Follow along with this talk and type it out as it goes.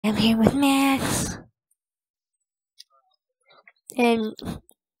I'm here with Max. And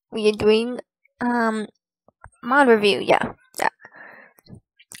we are doing mod review, yeah.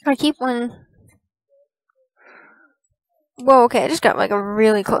 I keep one. Whoa, okay, I just got like a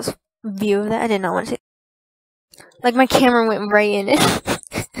really close view of that. I did not want to see. Like my camera went right in it.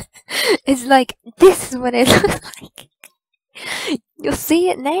 It's like, this is what it looks like. You'll see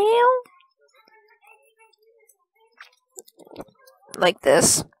it now. Like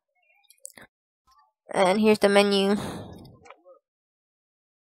this. And here's the menu.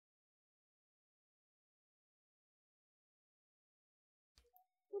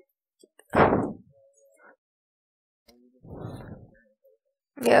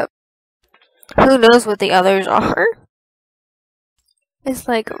 Yep. Who knows what the others are? It's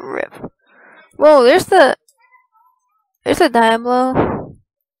like rip. Whoa, there's the Diablo.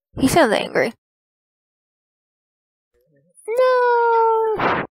 He sounds angry.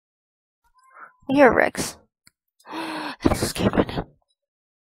 No. I hear Rex. I'm so scared right now.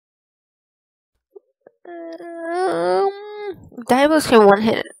 Diablos can one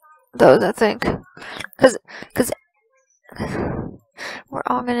hit those, I think. Cause we're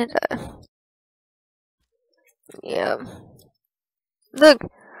all gonna die. Yeah. Look,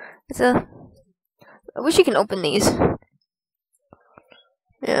 I wish you can open these.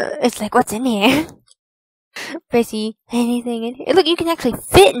 Yeah, it's like, what's in here? Basically, anything in here. Look, you can actually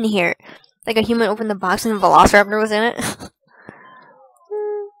fit in here. Like a human opened the box and a velociraptor was in it.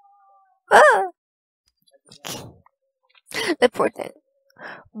 Ah. The poor thing.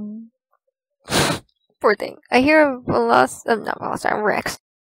 Poor thing. I hear a not velociraptor, Rex.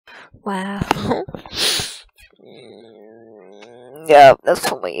 Wow. Yeah, that's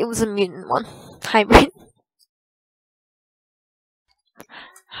totally. It was a mutant one. Hybrid.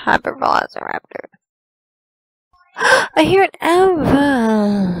 Hyper velociraptor. I hear an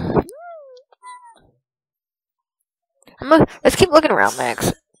Eva. Let's keep looking around,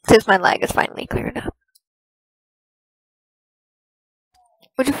 Max, since my lag is finally cleared up.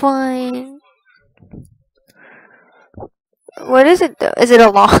 What'd you find? What is it though? Is it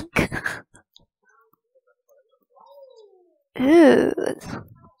a lock? Ew.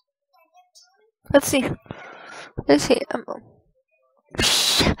 Let's see. Let's see.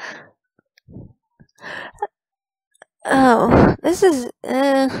 Oh, this is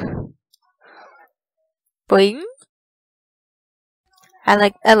boing. I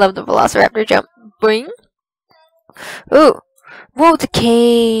love the velociraptor jump. Boing. Ooh. Whoa, it's a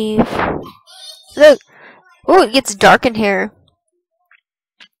cave. Look. Ooh, it gets dark in here.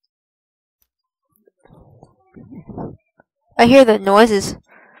 I hear the noises.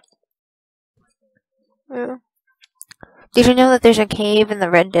 Yeah. Did you know that there's a cave in the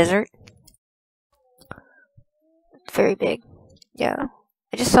Red Desert? It's very big. Yeah.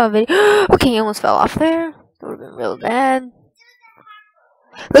 I just saw a video. Okay, he almost fell off there. That would have been real bad.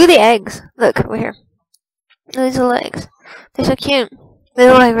 Look at the eggs. Look, over here. These are legs. They're so cute. They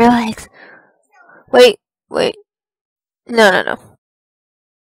look like real eggs. Wait. No.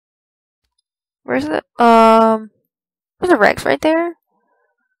 Where's the, there's a Rex right there.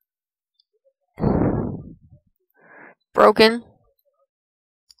 Broken.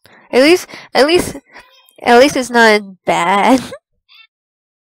 At least it's not as bad.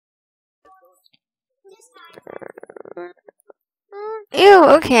 Ew,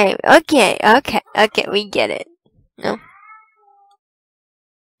 okay, we get it. No.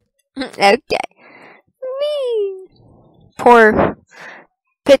 Okay. Me. Poor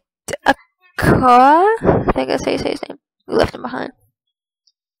Pitaka. I think I say his name. We left him behind.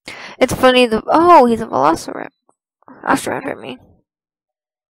 It's funny, he's a velociraptor. Ostractor, me.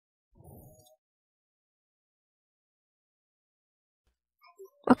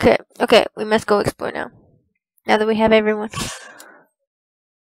 Okay, we must go explore now. Now that we have everyone.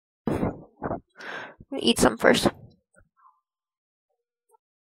 Eat some first.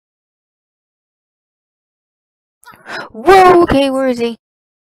 Whoa, okay, where is he?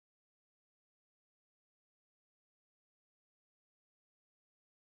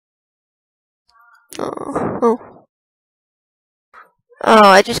 Oh,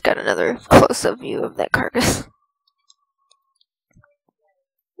 I just got another close-up view of that carcass.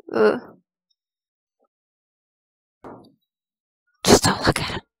 Just don't look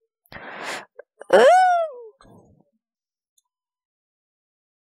at him.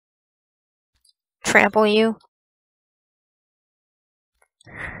 Trample you.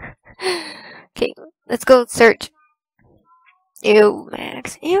 Okay, let's go search. Ew,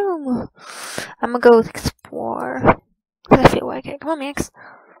 Max. Ew. I'm gonna go explore. I feel like it. Come on, Max.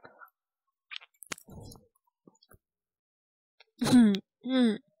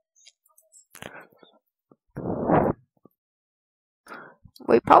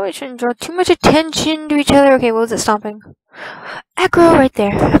 We probably shouldn't draw too much attention to each other. Okay, what was it stomping? Aggro right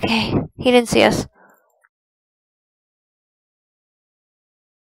there. Okay, he didn't see us.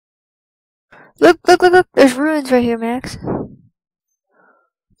 Look, look, look, look. There's ruins right here, Max.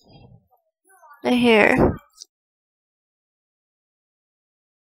 Right here.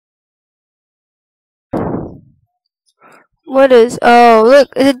 What is? Oh, look,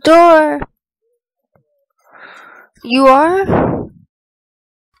 it's a door. You are?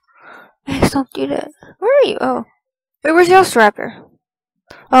 Max, don't do that. Where are you? Oh. Wait, where's the Raptor?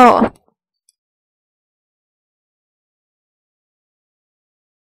 Oh.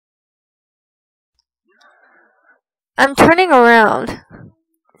 I'm turning around.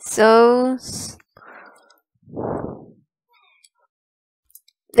 So...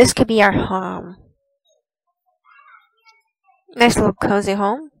 this could be our home. Nice little cozy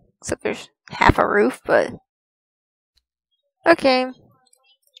home. Except there's half a roof, but... okay.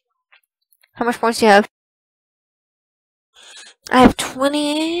 How much points do you have? I have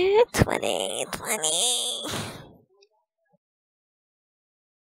 20.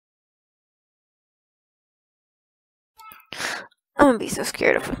 I'm gonna be so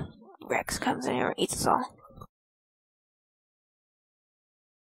scared if Rex comes in here and eats us all.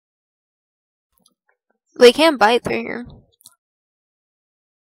 They can't bite through here.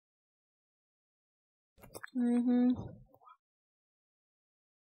 Mm-hmm.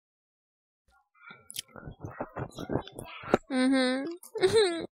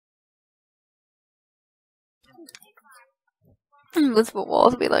 Invisible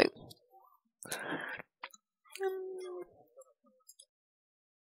walls be like...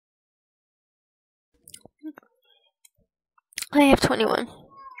 I have 21.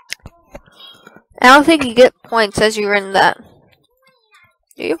 I don't think you get points as you run that.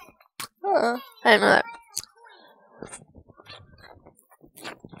 Do you? I didn't know that.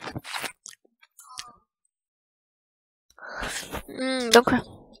 Don't cry.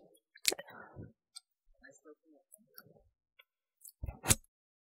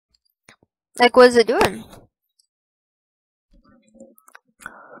 Like, what is it doing?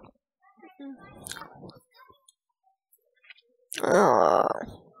 Oh.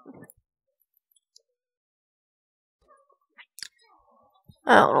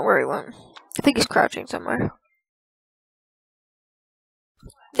 I don't know where he went. I think he's crouching somewhere.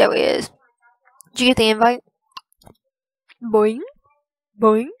 There he is. Did you get the invite? Boing.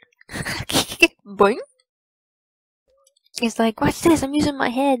 Boing. Boing. He's like, watch this, I'm using my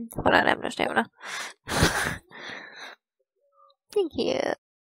head. Hold on, I have no stamina. Thank you.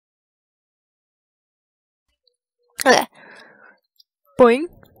 Okay. Boing.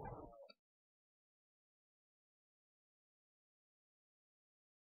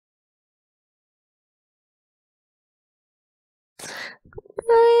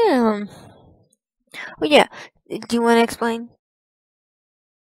 I am. Oh yeah. Do you want to explain?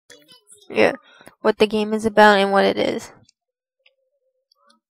 Yeah. What the game is about and what it is.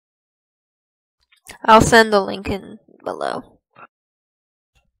 I'll send the link in below.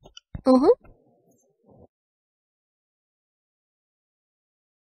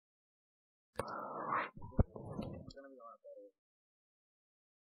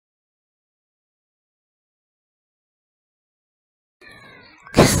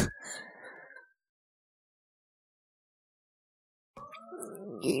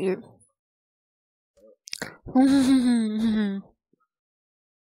 Yeah.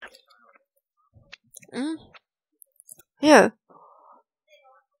 Yeah.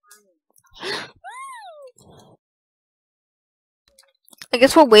 I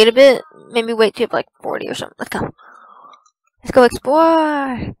guess we'll wait a bit. Maybe wait till like 40 or something. Let's go. Let's go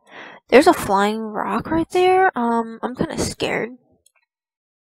explore. There's a flying rock right there. I'm kind of scared.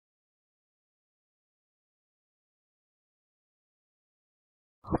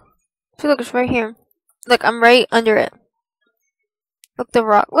 So look, it's right here. Look, I'm right under it. Look, the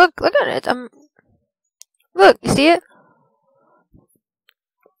rock. Look at it. Look, you see it?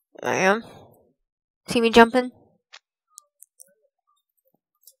 I am. See me jumping?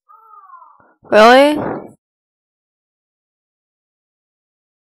 Really?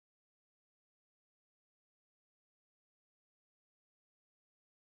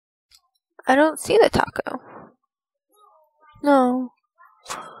 I don't see the taco. No.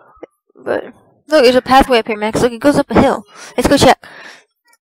 But look, there's a pathway up here, Max. Look, it goes up a hill. Let's go check.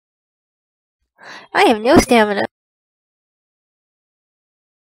 I have no stamina.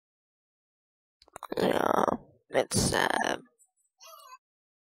 Yeah, it's sad.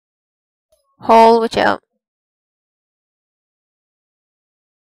 Hole, watch out.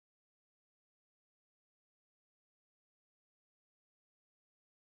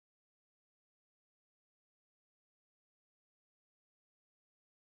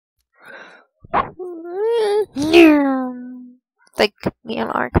 Like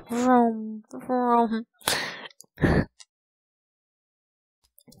Myanmar. Vroom, vroom.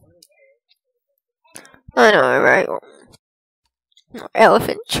 I know, right?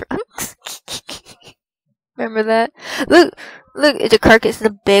 Elephant trunks. Remember that? Look, look, it's a carcass,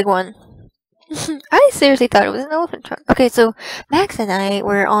 the big one. I seriously thought it was an elephant trunk. Okay, so Max and I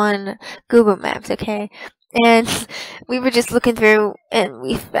were on Google Maps, okay? And we were just looking through and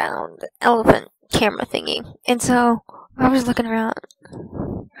we found elephant camera thingy. And so I was looking around.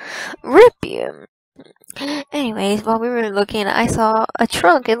 Rip you. Anyways, while we were looking, I saw a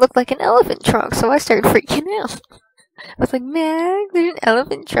trunk. It looked like an elephant trunk, so I started freaking out. I was like, Max, there's an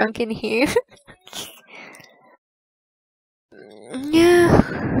elephant trunk in here. Yeah.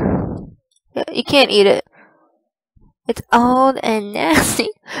 Yeah, you can't eat it. It's old and nasty.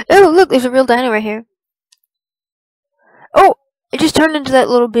 Oh, look, there's a real dino right here. Oh, it just turned into that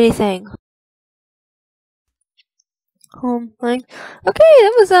little bitty thing. Like, okay,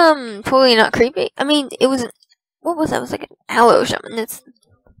 that was, totally not creepy. I mean, it was, what was that? It was like an aloe or something. It's,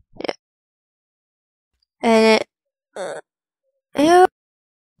 yeah. And it, ew.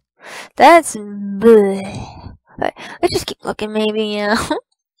 That's, bleh. But let's just keep looking, maybe, yeah.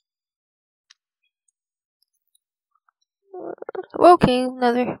 Okay,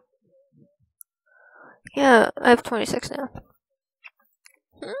 another. Yeah, I have 26 now.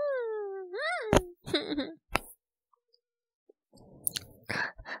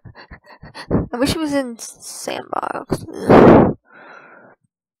 I wish it was in sandbox.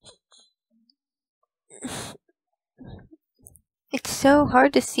 It's so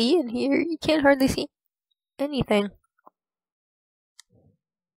hard to see in here. You can't hardly see anything.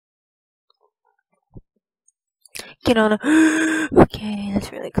 Get on a. Okay,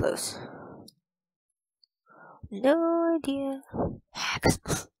 that's really close. No idea.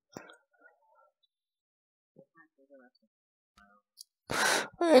 Hacks.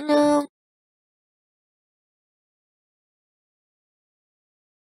 I know.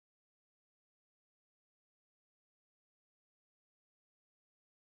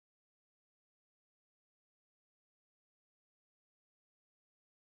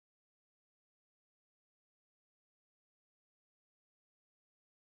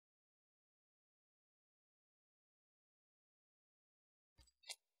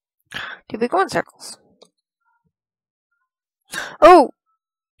 Did we go in circles? Oh,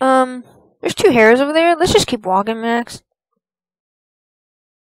 there's two hares over there. Let's just keep walking, Max.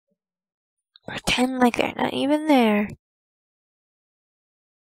 Pretend like they're not even there.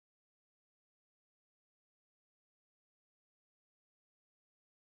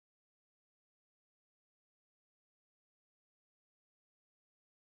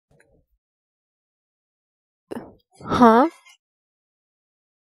 Huh?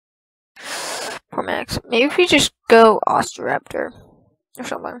 Poor Max. Maybe if we just go Ostroraptor or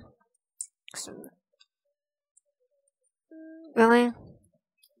something. Really?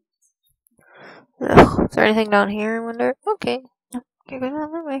 Ugh, is there anything down here, I wonder? Okay. Okay, go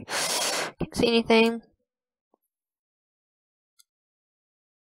down that way. Can't see anything.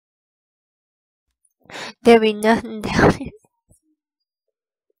 There'll be nothing down here.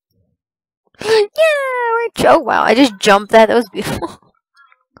 Yeah, oh wow, I just jumped that. That was beautiful.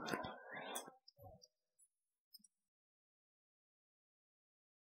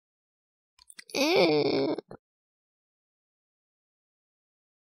 Okay,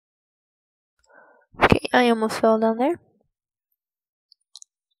 I almost fell down there.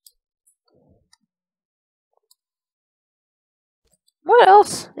 What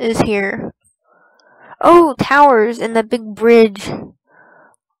else is here? Oh, towers and the big bridge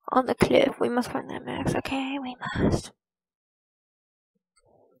on the cliff. We must find that, Max. Okay, we must.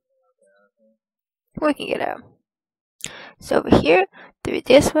 We can get out. So over here, through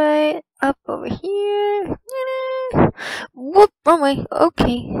this way, up over here. Whoop, wrong way.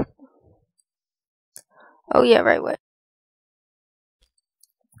 Okay. Oh yeah, right way.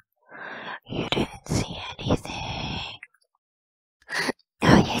 You didn't see anything.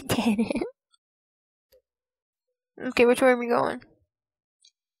 No, you didn't. Okay, which way are we going?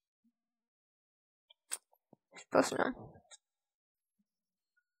 Supposed to know.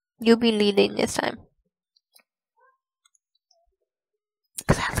 You'll be leading this time.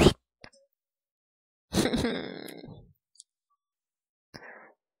 Cause I lead.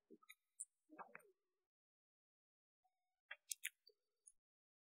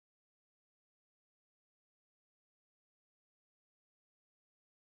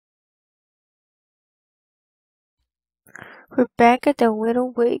 We're back at the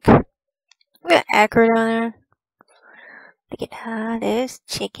little wake. We got Acro down there. Look at that, there's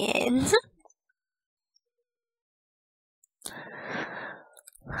chickens.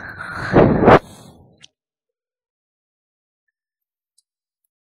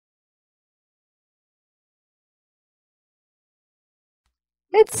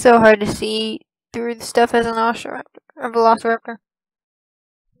 It's so hard to see through the stuff as an Velociraptor. A Velociraptor.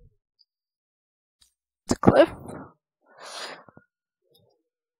 It's a cliff.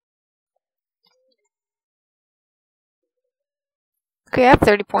 Okay, I have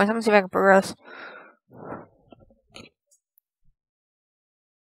 30 points. I'm gonna see if I can progress.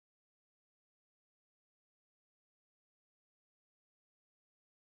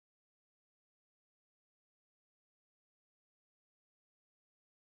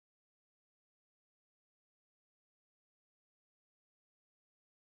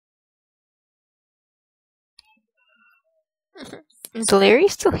 Is Larry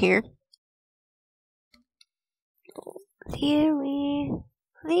still here? Larry.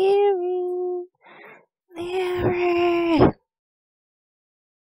 Larry. Larry.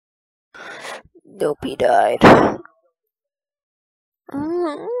 Nope, he died.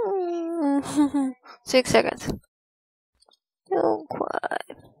 6 seconds. Don't cry.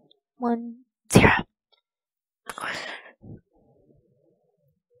 1, 0.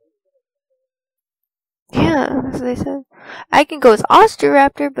 Yeah, that's what they said. I can go as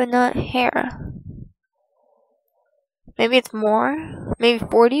Osteraptor, but not Hera. Maybe it's more? Maybe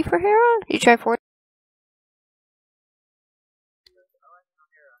 40 for Hera? You try 40?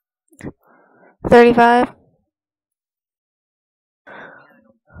 35?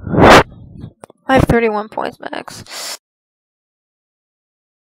 I have 31 points max.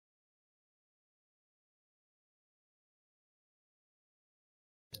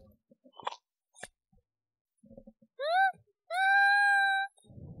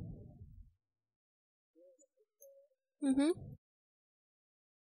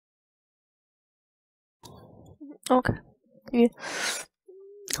 Okay. Yeah.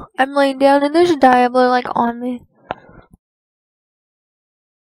 I'm laying down and there's a Diablo like on me.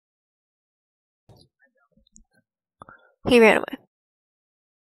 He ran away.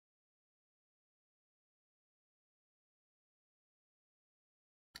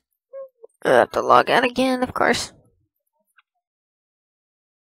 I have to log out again, of course.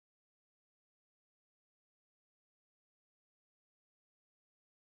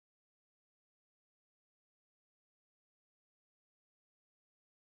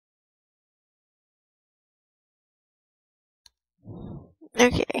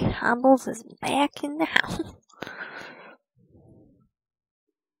 Okay, Hobbles is back in the house.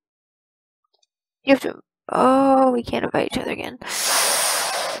 You have to. Oh, we can't invite each other again.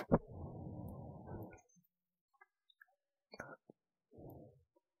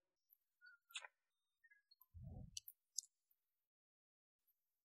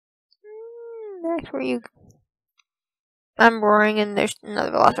 That's where you. I'm roaring and there's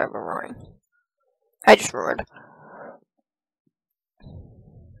another Velociraptor roaring. I just roared.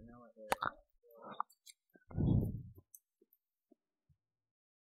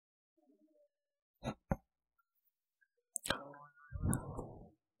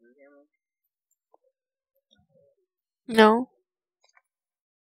 No.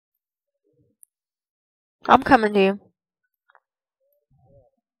 I'm coming to you.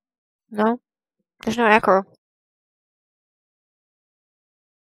 No. There's no echo.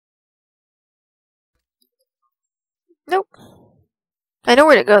 Nope. I know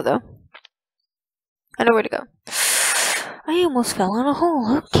where to go, though. I know where to go. I almost fell in a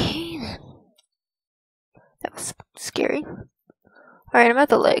hole. Okay, then. That was scary. Alright, I'm at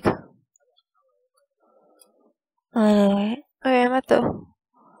the lake. Alright, I'm at the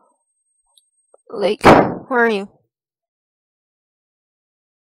lake. Where are you?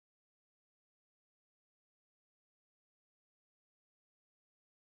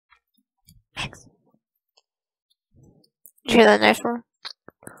 Max. Did you hear that nice roar?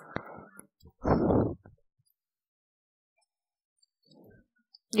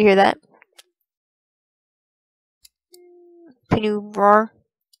 Did you hear that? Can you roar?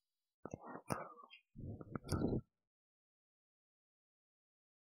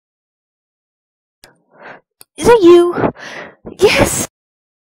 Is that you? Yes!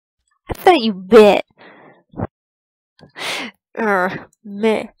 I thought you bit.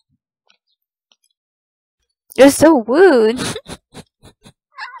 Meh. You're so wooed.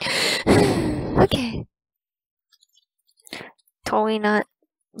 Okay. Totally not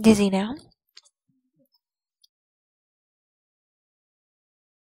dizzy now.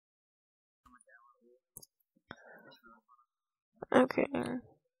 Okay.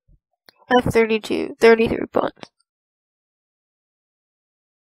 I have 33 points.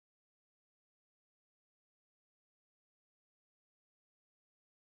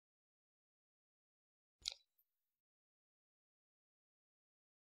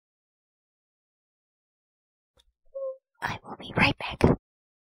 I will be right back.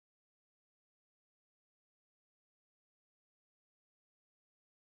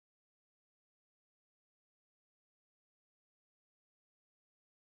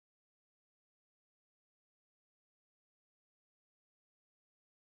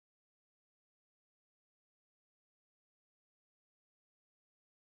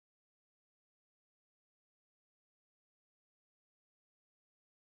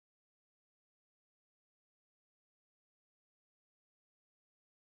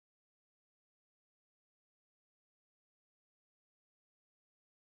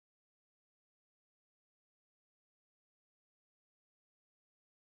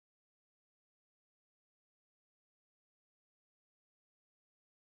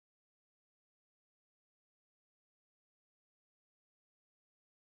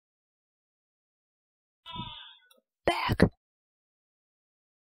 lag.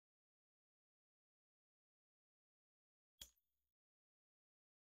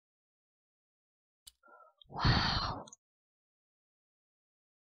 Wow.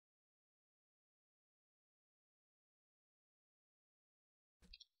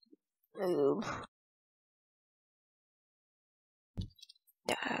 Ooh.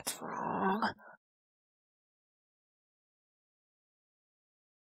 That's wrong.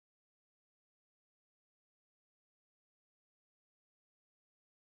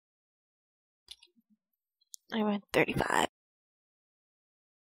 I went 35.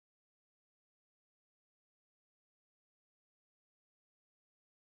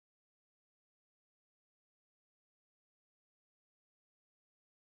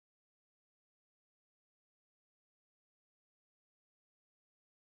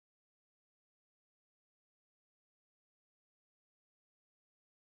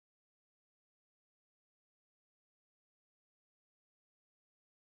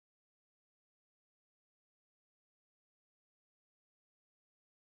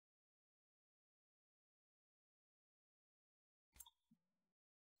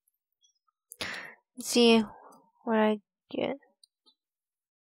 Let's see what I get.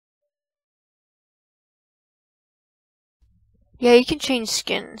 Yeah, you can change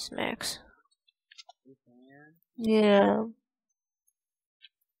skins, Max. Yeah.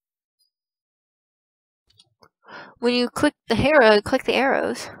 When you click the arrow, click the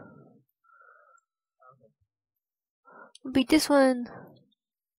arrows. Beat this one.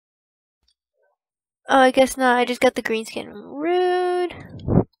 Oh, I guess not. I just got the green skin. Rude.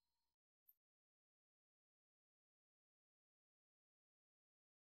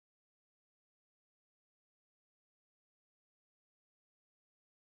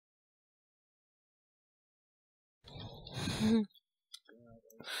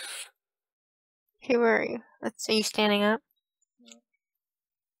 Okay, where are you? Let's see you standing up.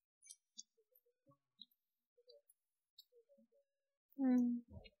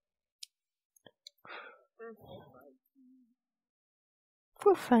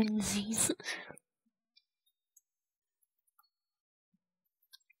 For funsies.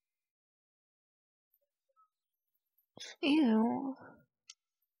 Ew.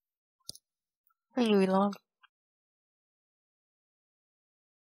 I knew we long.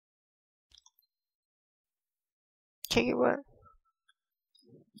 Check it what?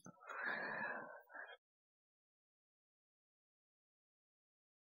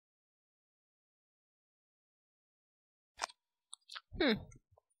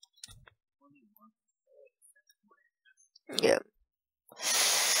 Yep.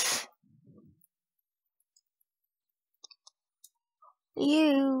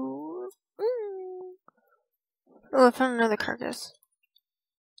 Ew. Oh, I found another carcass.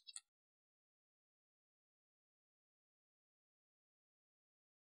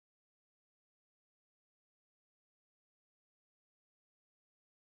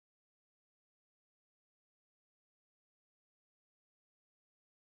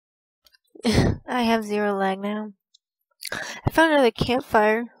 I have 0 lag now. I found another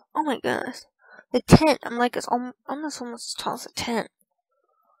campfire. Oh my goodness. The tent. I'm like, it's almost as tall as a tent.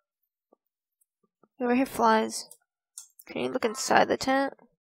 You ever hear flies? Can you look inside the tent?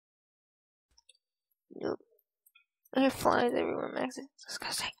 Nope. I hear flies everywhere, Max. It's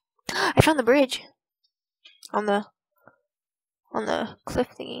disgusting. I found the bridge. On the cliff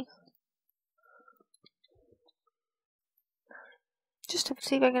thingy. Just to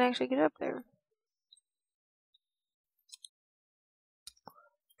see if I can actually get up there.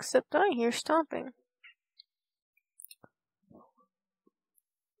 Except I hear stomping.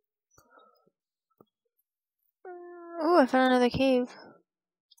 Oh, I found another cave.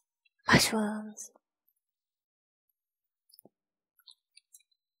 Mushrooms.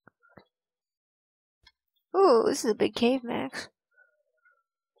 Oh, this is a big cave, Max.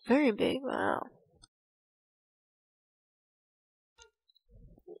 Very big, wow.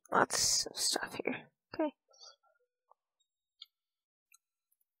 Lots of stuff here. Okay.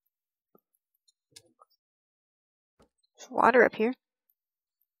 There's water up here.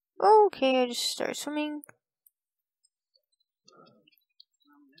 Okay, I just started swimming.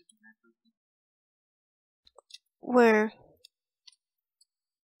 Where?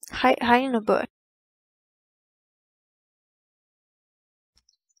 Hide in a bush.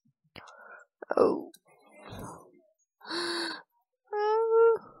 Oh.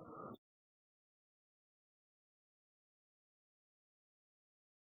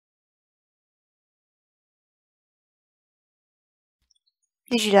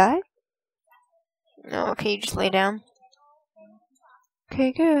 Did you die? No, okay, you just lay down.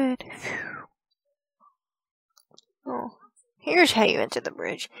 Okay, good. Oh, here's how you enter the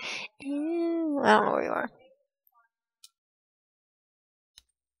bridge. I don't know where you are.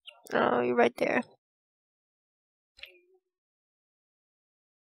 Oh, you're right there.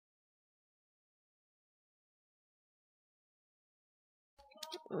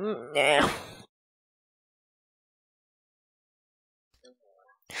 Yeah.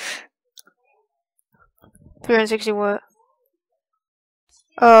 360 what?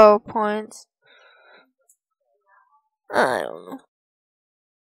 Oh, points. I don't know.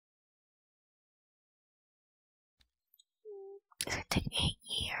 It's gonna take 8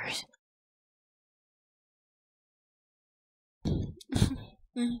 years.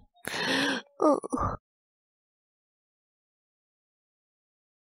 Oh.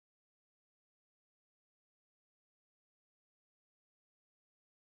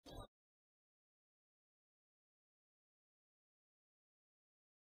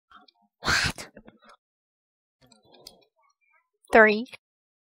 What? 3.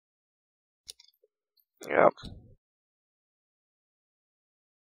 Yep.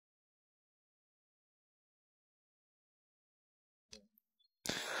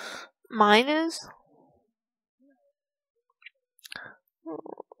 Mine is?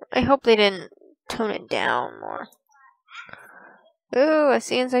 I hope they didn't tone it down more. Ooh, I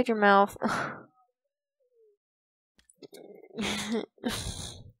see inside your mouth.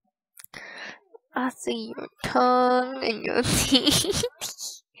 I see your tongue and your teeth.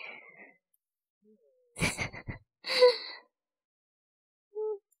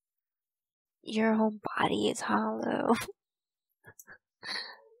 Your whole body is hollow.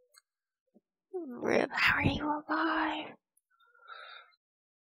 Rip, how are you alive?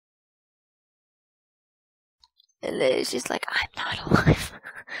 And then it's just like, I'm not alive.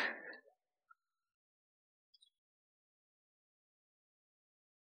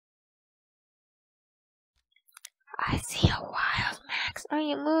 I see a wild Max. Oh,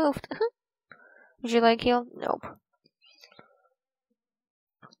 you moved. Would you like healed? Nope.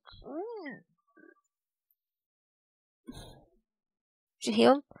 Is you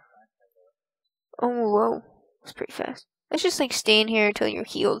healed? Oh, whoa. That's pretty fast. Let's just like stay in here until you're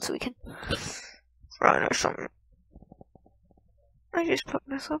healed so we can run or something. I just poked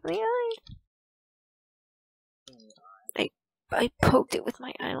myself in the eye. I poked it with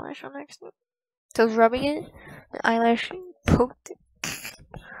my eyelash on accident. So I was rubbing it, the eyelash poked it.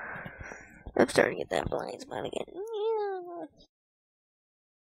 I'm starting to get that blind spot again.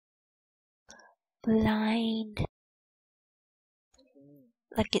 Blind.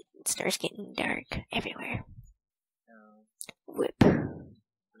 Like it starts getting dark everywhere. Whip.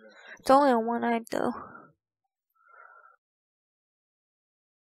 It's only on one eye though.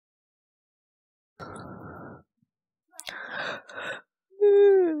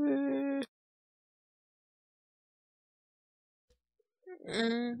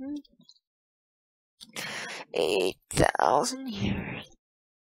 Mm-hmm. 8,000 years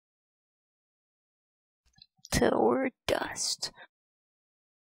till we're dust.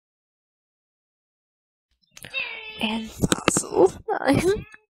 And fossil time.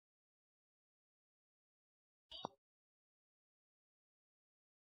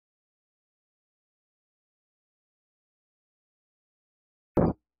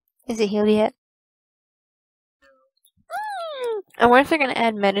 Is it healed yet? I wonder if they're gonna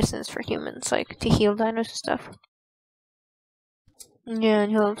add medicines for humans, like to heal dinos and stuff. Yeah,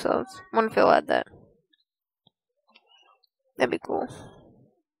 and heal themselves. I wonder if they'll add that. That'd be cool.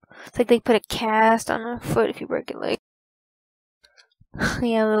 It's like they put a cast on a foot if you break it, like.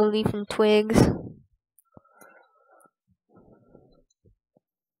 Yeah, little leaf and twigs.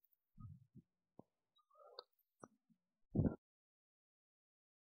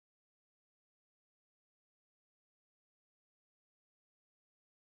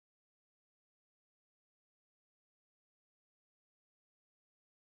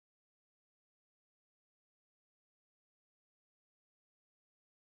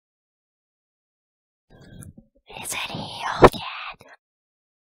 Is it healed yet?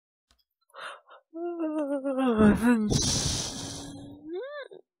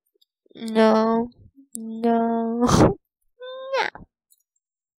 No. No.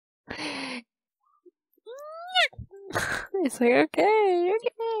 It's like, okay,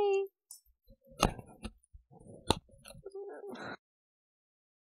 okay.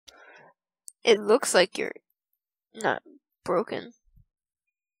 It looks like you're not broken.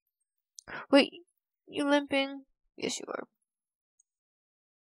 Wait, you limping? Yes, you are.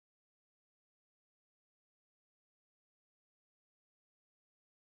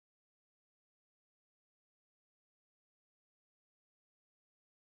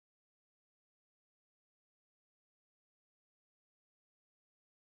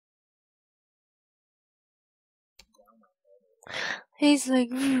 He's like,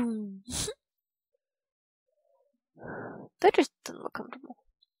 that just doesn't look comfortable.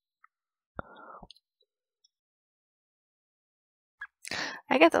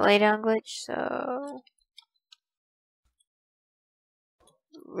 I got the lay down glitch, so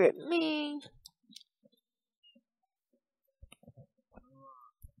rip me.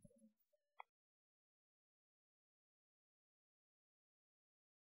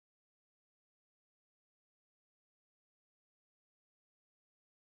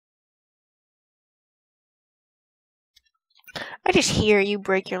 I just hear you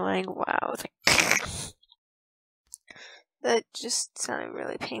break your leg. Wow, it's like that just sounded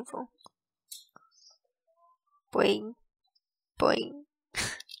really painful. Boing, boing.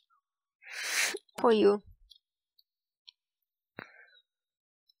 Poor you.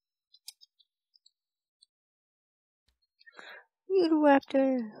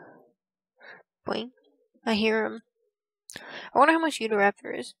 Raptor. Boing. I hear him. I wonder how much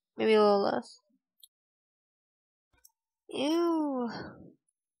Raptor is. Maybe a little less. Ew.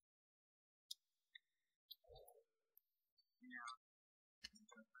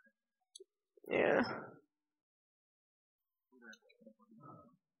 Yeah.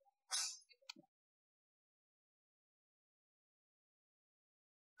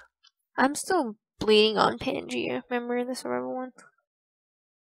 I'm still bleeding on Pangea. Remember the survival one?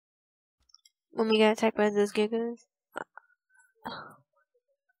 When we got attacked by those gigas?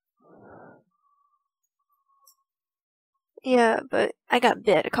 Yeah, but I got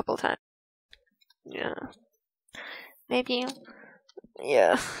bit a couple times. Yeah. Maybe.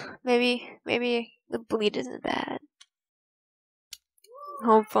 Yeah. Maybe the bleed isn't bad.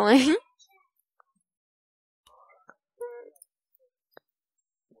 Hopefully.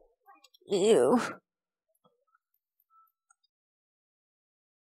 Ew.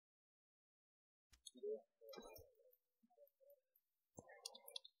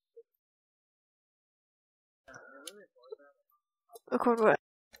 Record what?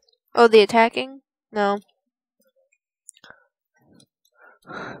 Oh, the attacking? No.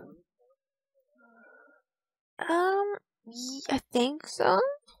 I think so.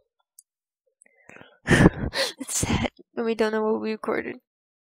 It's sad when we don't know what we recorded.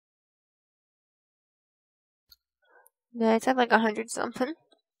 Yeah, it's at like 100 something.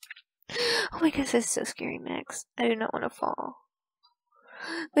 Oh my gosh, that's so scary, Max. I do not want to fall.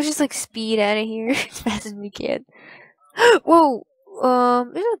 Let's just like speed out of here as fast as we can. Whoa!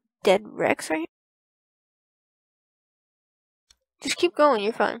 There's a dead Rex right here. Just keep going,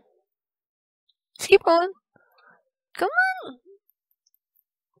 you're fine. Just keep going. Come on!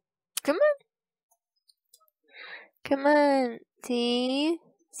 Come on! Come on! See?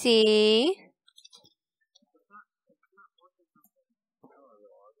 See?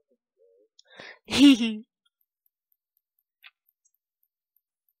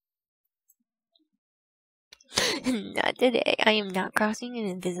 Not today. I am not crossing an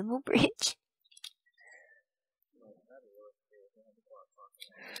invisible bridge.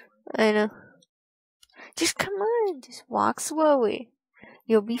 I know. Just come on. Just walk slowly.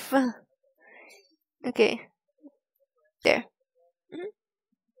 You'll be fine. Okay. There. Mm-hmm.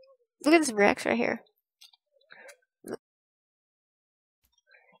 Look at this Rex right here.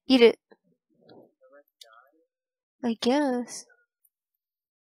 Eat it. I guess.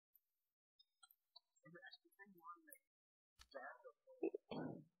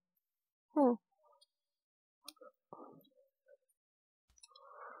 Oh.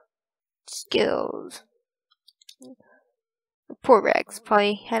 Skills. The poor Rex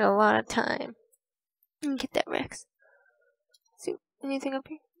probably had a lot of time. Get that Rex. See anything up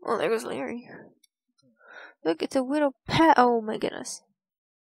here? Oh, there goes Larry. Look, it's a little pet. Oh my goodness.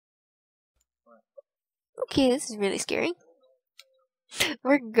 Okay, this is really scary.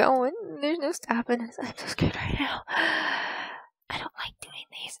 We're going. There's no stopping us. I'm so scared right now. I don't like doing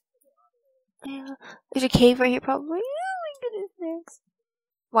these. Yeah. There's a cave right here, probably. Oh my goodness, Max.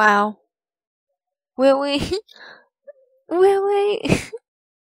 Wow. Will we? Will we?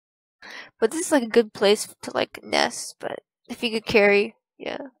 But this is like a good place to like nest. But if you could carry,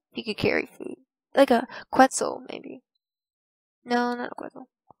 yeah, if you could carry food, like a Quetzal maybe. No, not a Quetzal.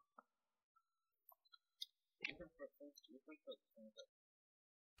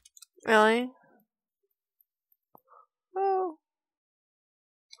 Really? Oh,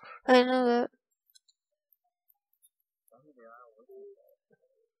 I didn't know that.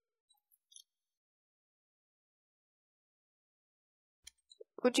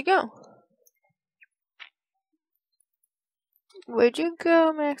 Where'd you go? Where'd you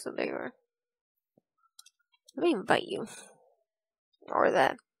go, Max? Oh, there you are. Let me invite you. Or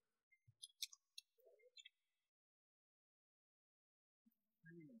that.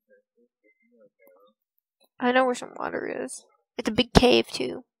 I know where some water is. It's a big cave,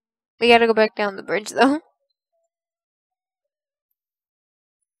 too. We gotta go back down the bridge, though.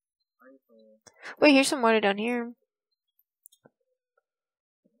 Wait, here's some water down here.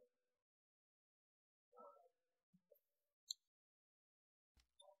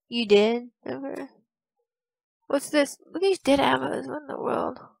 You did? Okay. What's this? Look at these dead ammos. What in the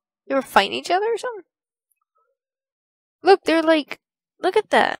world? They were fighting each other or something? Look, they're like... Look at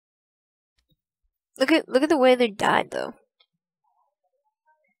that. Look at the way they died, though.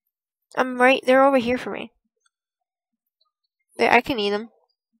 I'm right... They're over here for me. I can eat them.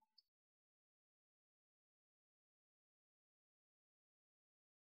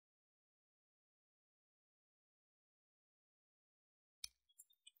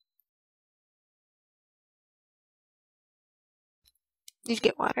 Did you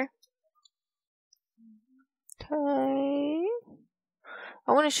get water? Okay.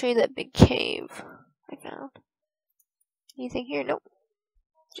 I want to show you that big cave I found. Anything here? Nope.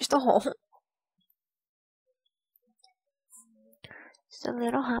 Just a hole. Just a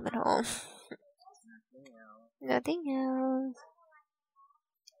little hobbit hole. Nothing else.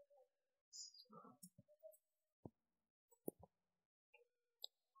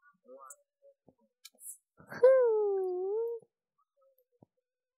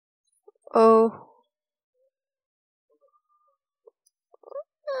 Oh.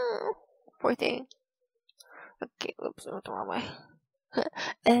 Poor thing. Okay, oops, I went the wrong way.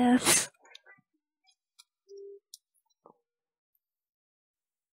 F.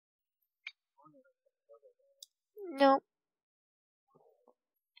 No.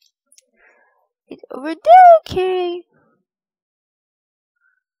 It's over there, okay.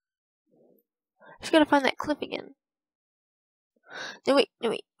 Just gotta find that cliff again. No, wait.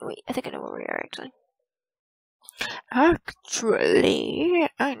 I think I know where we are, actually. Actually,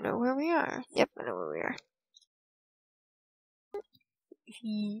 I know where we are. Yep, I know where we are.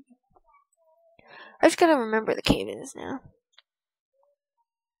 I just gotta remember the cave is now.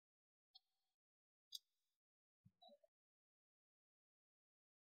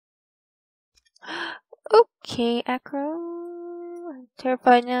 Okay, Acro. I'm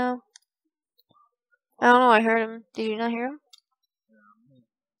terrified now. I don't know, I heard him. Did you not hear him?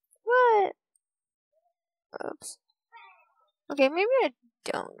 What? Oops. Okay, maybe I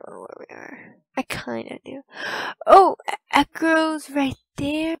don't know where we are. I kinda do. Oh, Acro's right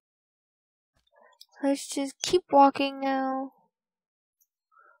there. Let's just keep walking now.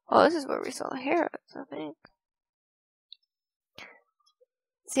 Oh, this is where we saw the Harrods, I think.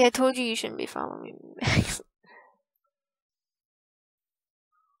 See, I told you shouldn't be following me back.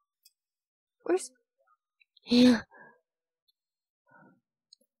 Where's... Yeah.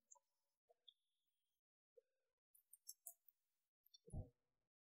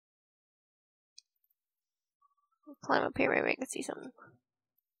 Climb up here, maybe I can see something.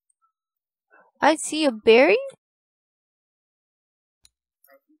 I see a berry?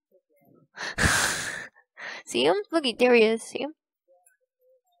 See him? Look, there he is. See him?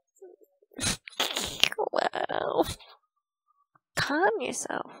 Wow. Calm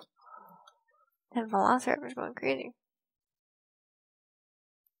yourself. That Velociraptor's going crazy.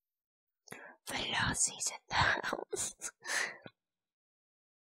 Veloci's in the house.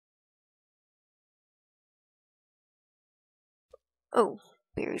 Oh,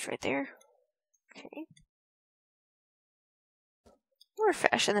 berries right there. Okay. We're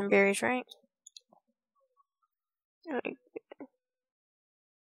faster than berries, right?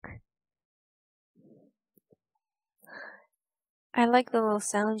 I like the little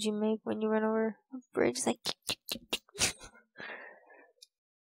sounds you make when you run over a bridge. It's like...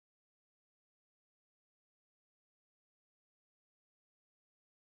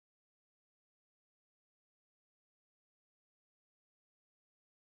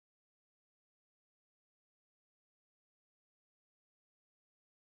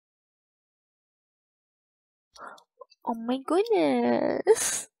 Oh my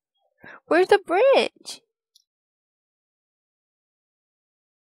goodness! Where's the bridge?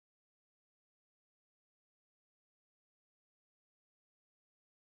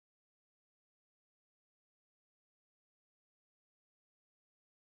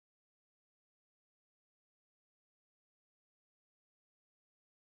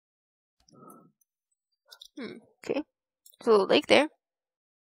 Okay. There's a little lake there.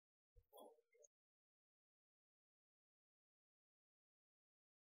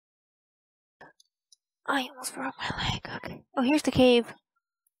 I almost broke my leg. Okay. Oh, here's the cave.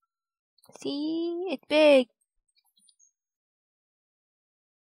 See? It's big.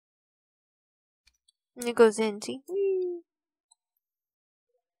 And it goes in, see?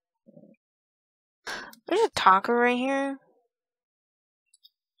 There's a taco right here.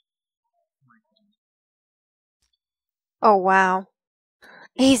 Oh wow.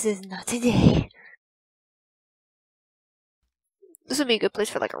 Ace is not today. This would be a good place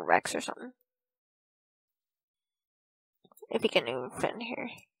for like a Rex or something. If he can even fit in here.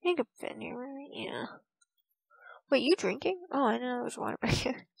 He could fit in here, right? Yeah. Wait, you drinking? Oh, I know there's water back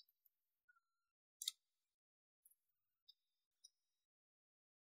here.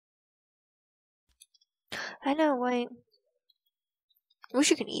 I know, wait. Wish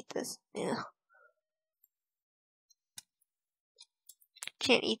you could eat this. Yeah.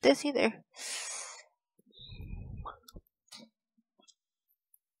 Can't eat this either.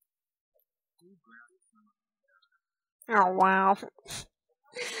 Oh, wow.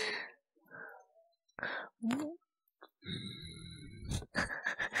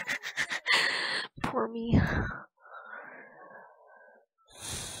 Poor me.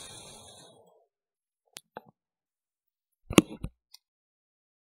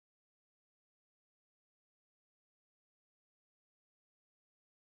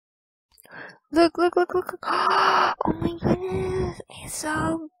 Look, look, look, look, look. Oh my goodness. It's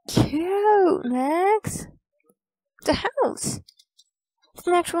so cute, Max. It's a house. It's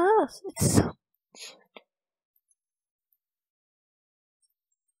an actual house. It's so...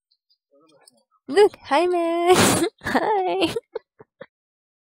 Look, hi, Max. Hi.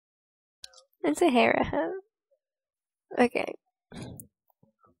 It's a Hera house. Okay.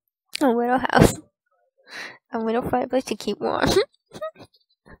 A widow house. A widow fireplace to keep warm.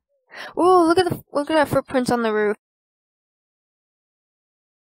 Oh, look at that footprints on the roof.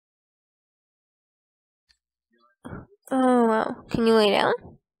 Oh wow. Can you lay down?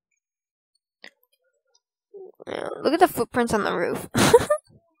 Yeah, look at the footprints on the roof.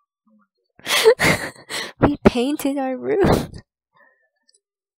 We painted our roof.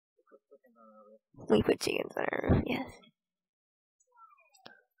 We put chickens on our roof, yes.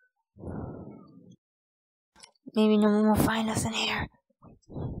 Maybe no one will find us in here.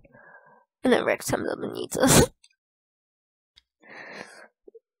 And then Rex comes up and eats us.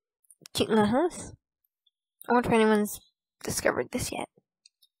 Cute little house. I wonder if anyone's discovered this yet.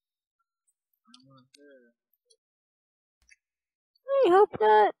 I hope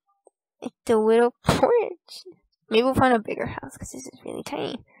not. It's a little porch. Maybe we'll find a bigger house because this is really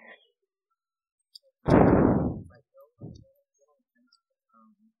tiny.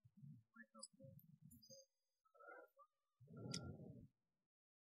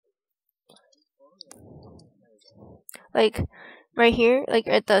 Like, right here, like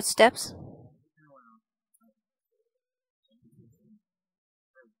at the steps.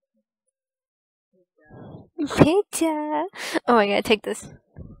 Picture! Oh, I gotta take this.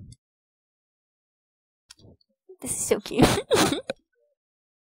 This is so cute.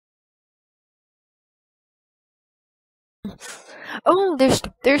 Oh,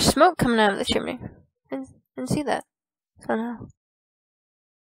 there's smoke coming out of the chimney. I didn't see that. So now.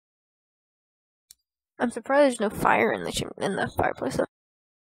 I'm surprised there's no fire in the fireplace.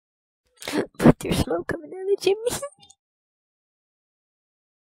 But there's smoke coming out of the chimney.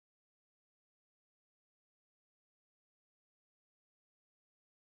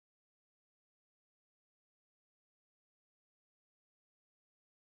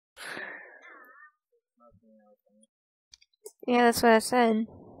 Yeah, that's what I said.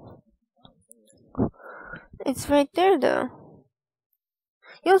 It's right there, though.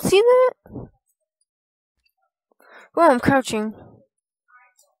 You don't see that? Well, I'm crouching.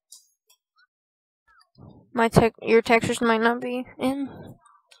 Your textures might not be in.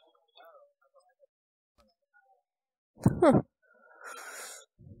 Huh.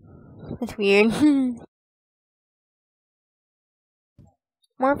 That's weird.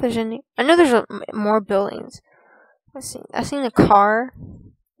 More vision. I know there's more buildings. I've seen a car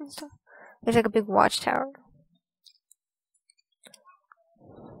and stuff. There's like a big watchtower.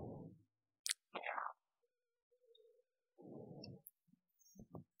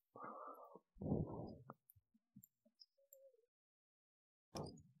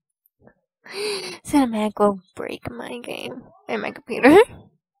 Cinematic will break my game and my computer.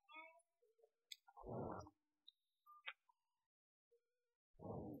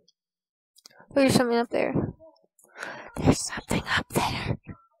 Oh, there's something up there. There's something up there.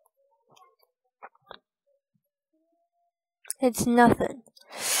 It's nothing.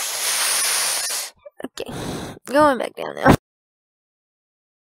 Okay, going back down now.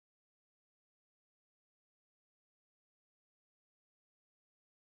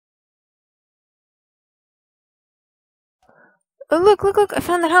 Oh, look, look, look, I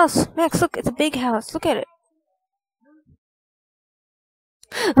found the house. Max, look, it's a big house. Look at it.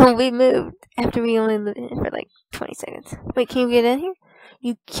 We moved after we only lived in it for like 20 seconds. Wait, can you get in here?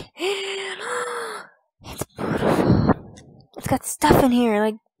 You can. It's beautiful. It's got stuff in here,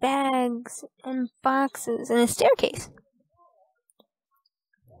 like bags and boxes and a staircase.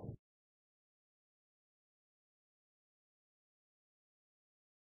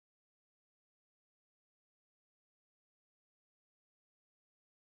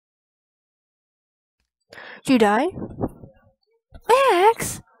 Did you die?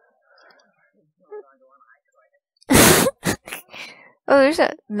 Max? Oh, there's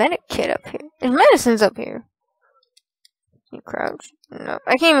a medic kit up here. There's medicines up here. You crouch. No,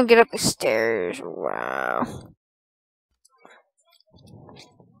 I can't even get up the stairs. Wow.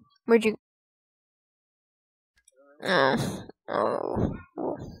 Where'd you? Oh, oh,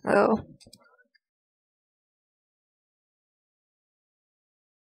 oh.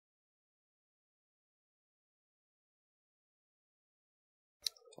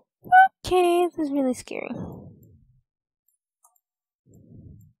 Okay, this is really scary.